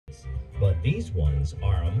but these ones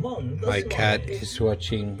are among the My cat is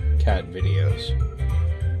watching cat videos.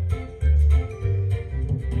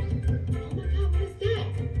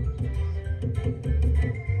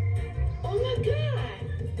 Oh my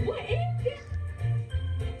God! What is this?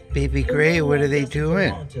 Baby Gray, what are they doing?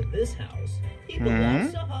 Belong to this house. He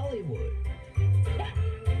belongs to Hollywood.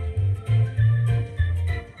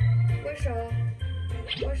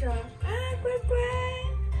 What's up? Ah, quick.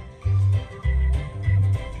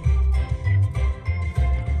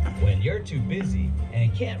 When you're too busy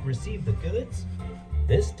and can't receive the goods,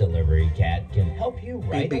 this delivery cat can help you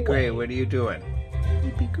right Baby away. Gray, what are you doing?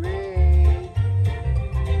 Baby Gray.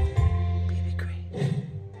 Baby Gray.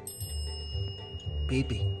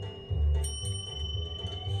 Baby.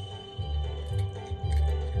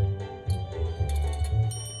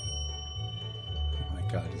 Oh my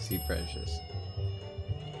God, is he precious?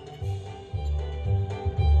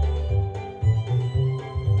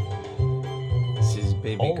 This is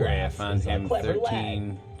Baby Gray. I found him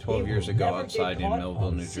 12 years ago outside in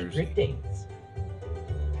Millville, New Jersey.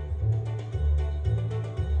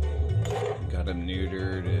 Got him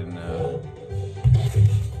neutered, and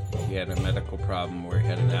he had a medical problem where he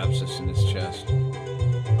had an abscess in his chest.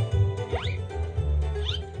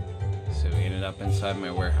 So he ended up inside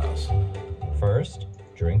my warehouse. First,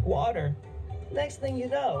 drink water. Next thing you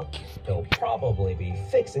know, he'll probably be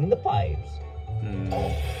fixing the pipes.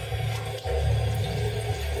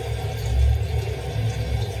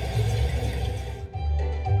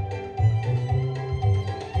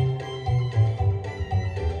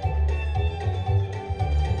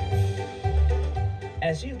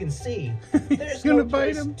 As you can see, there's no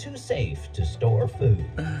place too safe to store food.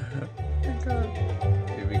 Oh my God.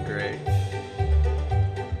 Baby Gray.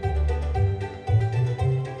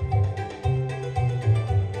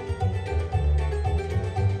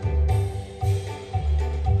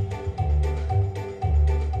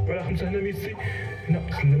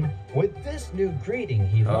 With this new greeting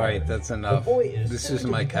he learned, Alright, that's enough. the boy is This soon is to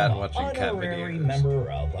my cat become watching an cat honorary videos. member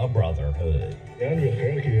of the Brotherhood.